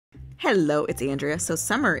Hello, it's Andrea. So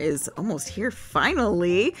summer is almost here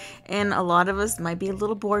finally, and a lot of us might be a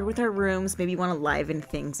little bored with our rooms, maybe want to liven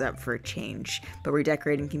things up for a change, but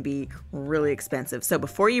redecorating can be really expensive. So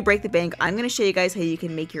before you break the bank, I'm going to show you guys how you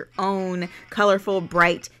can make your own colorful,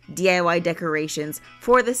 bright DIY decorations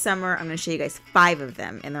for the summer. I'm going to show you guys 5 of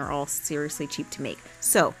them, and they're all seriously cheap to make.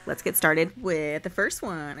 So let's get started with the first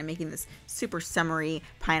one. I'm making this super summery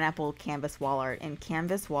pineapple canvas wall art, and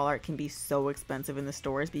canvas wall art can be so expensive in the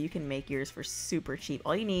stores, but you can make yours for super cheap.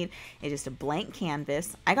 All you need is just a blank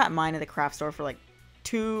canvas. I got mine at the craft store for like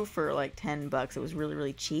 2 for like 10 bucks. It was really,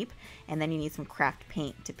 really cheap. And then you need some craft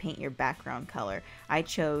paint to paint your background color. I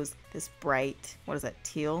chose this bright, what is that,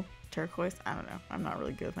 teal, turquoise? I don't know. I'm not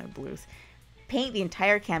really good with my blues. Paint the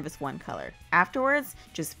entire canvas one color. Afterwards,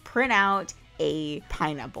 just print out a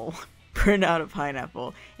pineapple. Print out a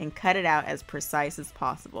pineapple and cut it out as precise as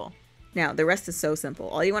possible. Now, the rest is so simple.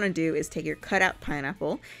 All you want to do is take your cutout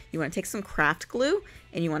pineapple, you want to take some craft glue,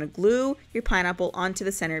 and you want to glue your pineapple onto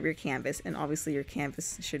the center of your canvas, and obviously your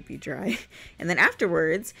canvas should be dry. And then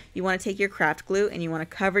afterwards, you want to take your craft glue and you want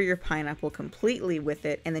to cover your pineapple completely with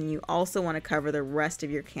it, and then you also want to cover the rest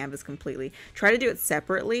of your canvas completely. Try to do it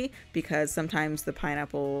separately because sometimes the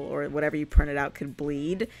pineapple or whatever you printed out could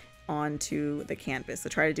bleed onto the canvas, so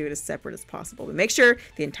try to do it as separate as possible, but make sure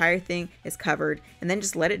the entire thing is covered, and then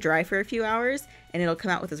just let it dry for a few hours and it'll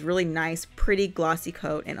come out with this really nice, pretty glossy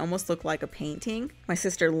coat and almost look like a painting. My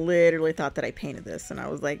sister literally thought that I painted this, and I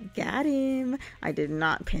was like, got him. I did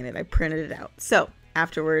not paint it, I printed it out. So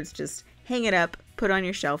afterwards, just hang it up, put it on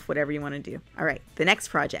your shelf, whatever you want to do. All right, the next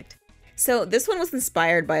project. So this one was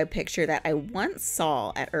inspired by a picture that I once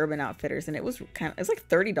saw at Urban Outfitters, and it was like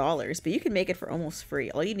 $30, but you can make it for almost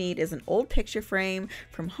free. All you need is an old picture frame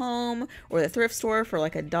from home or the thrift store for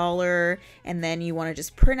like $1, and then you want to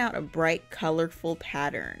just print out a bright, colorful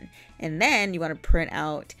pattern. And then you want to print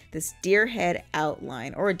out this deer head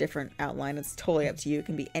outline or a different outline. It's totally up to you. It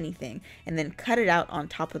can be anything. And then cut it out on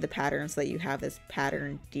top of the pattern so that you have this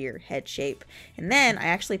pattern deer head shape. And then I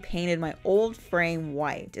actually painted my old frame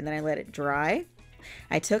white, and then I let it dry.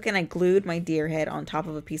 I took and I glued my deer head on top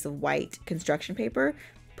of a piece of white construction paper,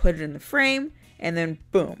 put it in the frame, and then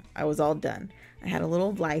boom, I was all done. I had a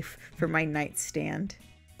little life for my nightstand.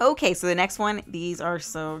 Okay, so the next one, these are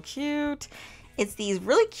so cute. It's these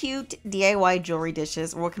really cute DIY jewelry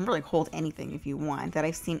dishes, or it can really hold anything if you want, that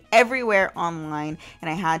I've seen everywhere online, and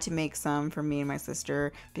I had to make some for me and my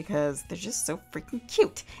sister because they're just so freaking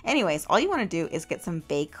cute. Anyways, all you want to do is get some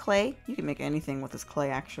baked clay. You can make anything with this clay,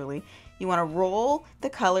 actually. You want to roll the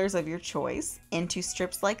colors of your choice into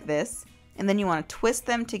strips like this, and then you want to twist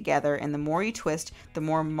them together, and the more you twist, the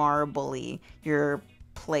more marbly your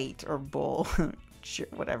plate or bowl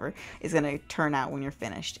whatever is going to turn out when you're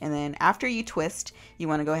finished. And then after you twist, you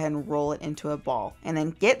want to go ahead and roll it into a ball, and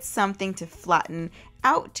then get something to flatten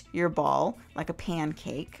out your ball like a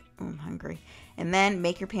pancake. Oh, I'm hungry. And then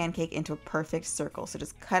make your pancake into a perfect circle. So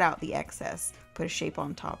just cut out the excess, put a shape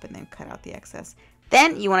on top, and then cut out the excess.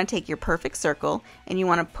 Then you want to take your perfect circle and you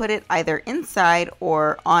want to put it either inside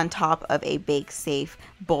or on top of a bake safe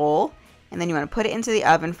bowl. And then you want to put it into the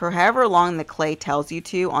oven for however long the clay tells you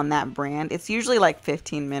to on that brand. It's usually like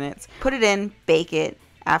 15 minutes. Put it in, bake it.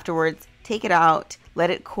 Afterwards, take it out, let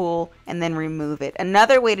it cool, and then remove it.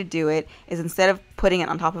 Another way to do it is, instead of putting it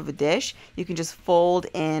on top of a dish, you can just fold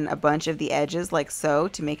in a bunch of the edges like so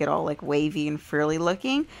to make it all like wavy and frilly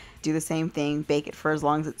looking. Do the same thing, bake it for as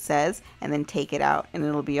long as it says, and then take it out, and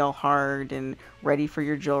it'll be all hard and ready for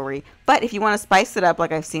your jewelry. But if you want to spice it up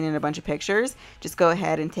like I've seen in a bunch of pictures, just go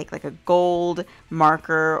ahead and take like a gold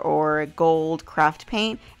marker or a gold craft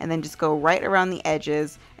paint, and then just go right around the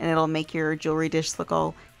edges, and it'll make your jewelry dish look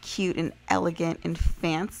all cute and elegant and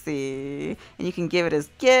fancy. And you can give it as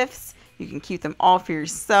gifts, you can keep them all for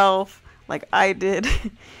yourself like I did.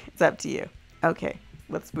 It's up to you. Okay,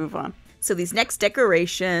 let's move on. So these next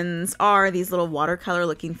decorations are these little watercolor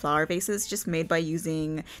looking flower vases, just made by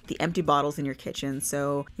using the empty bottles in your kitchen.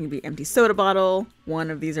 So it can be empty soda bottle.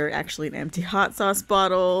 One of these are actually an empty hot sauce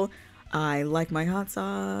bottle. I like my hot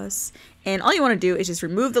sauce. And all you want to do is just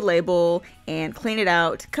remove the label and clean it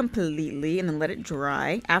out completely, and then let it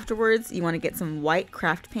dry. Afterwards, you want to get some white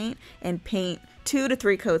craft paint and paint 2 to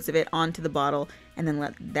 3 coats of it onto the bottle, and then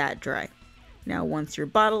let that dry. Now, once your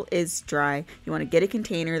bottle is dry, you want to get a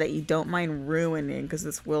container that you don't mind ruining, because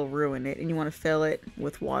this will ruin it, and you want to fill it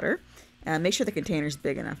with water. Make sure the container is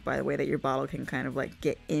big enough, by the way, that your bottle can kind of like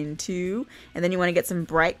get into. And then you want to get some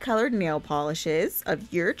bright colored nail polishes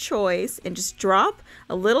of your choice and just drop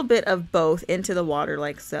a little bit of both into the water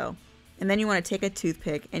like so. And then you want to take a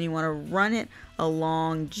toothpick and you want to run it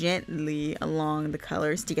gently along the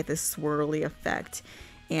colors to get this swirly effect.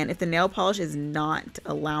 And if the nail polish is not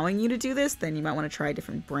allowing you to do this, then you might want to try a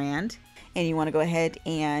different brand. And you want to go ahead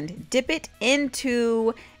and dip it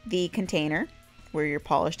into the container where your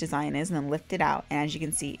polish design is, and then lift it out. And as you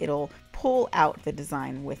can see, it'll pull out the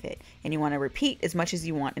design with it. And you want to repeat as much as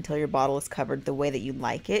you want until your bottle is covered the way that you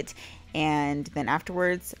like it. And then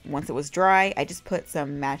afterwards, once it was dry, I just put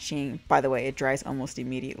some matching, by the way, it dries almost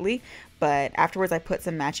immediately, but afterwards I put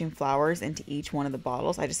some matching flowers into each one of the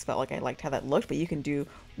bottles. I just felt like I liked how that looked, but you can do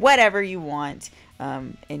whatever you want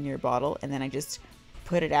in your bottle. And then I just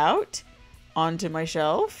put it out onto my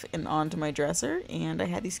shelf and onto my dresser, and I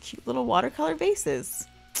had these cute little watercolor vases.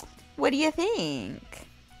 What do you think?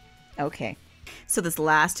 Okay. So this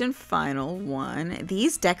last and final one,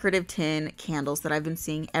 these decorative tin candles that I've been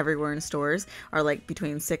seeing everywhere in stores are like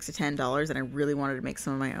between $6 to $10, and I really wanted to make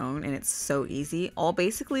some of my own, and it's so easy. All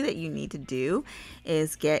basically that you need to do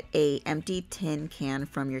is get a empty tin can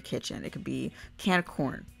from your kitchen. It could be a can of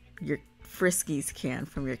corn, your Friskies can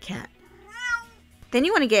from your cat. Then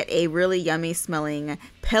you want to get a really yummy smelling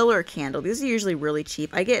pillar candle. These are usually really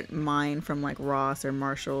cheap. I get mine from like Ross or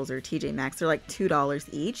Marshall's or TJ Maxx. They're like $2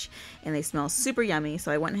 each, and they smell super yummy. So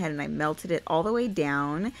I went ahead and I melted it all the way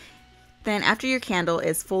down. Then after your candle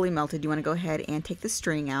is fully melted, you want to go ahead and take the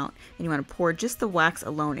string out, and you want to pour just the wax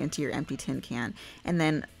alone into your empty tin can. And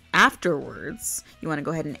then afterwards, you want to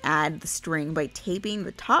go ahead and add the string by taping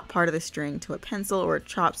the top part of the string to a pencil or a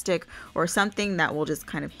chopstick or something that will just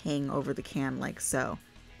kind of hang over the can like so.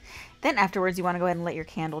 Then afterwards, you want to go ahead and let your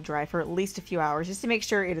candle dry for at least a few hours just to make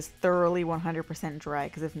sure it is thoroughly 100% dry,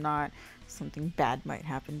 because if not, something bad might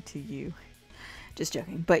happen to you. Just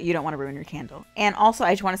joking, but you don't want to ruin your candle. And also,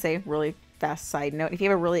 I just want to say, really fast side note, if you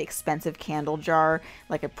have a really expensive candle jar,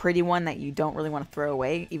 like a pretty one that you don't really want to throw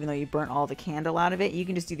away, even though you burnt all the candle out of it, you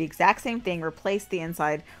can just do the exact same thing, replace the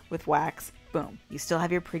inside with wax, boom, you still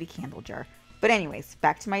have your pretty candle jar. But anyways,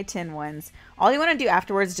 back to my tin ones. All you want to do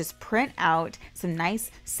afterwards is just print out some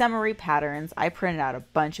nice summery patterns. I printed out a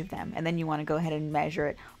bunch of them, and then you want to go ahead and measure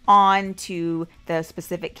it onto the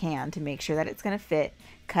specific can to make sure that it's going to fit.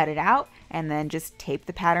 Cut it out, and then just tape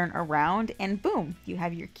the pattern around, and boom, you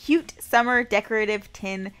have your cute summer decorative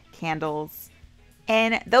tin candles.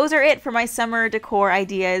 And those are it for my summer decor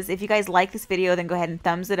ideas. If you guys like this video, then go ahead and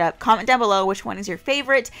thumbs it up. Comment down below which one is your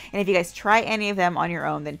favorite. And if you guys try any of them on your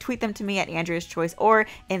own, then tweet them to me at AndreasChoice or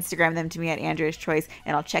Instagram them to me at AndreasChoice,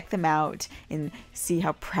 and I'll check them out and see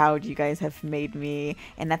how proud you guys have made me.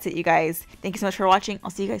 And that's it, you guys. Thank you so much for watching.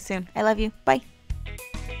 I'll see you guys soon. I love you. Bye.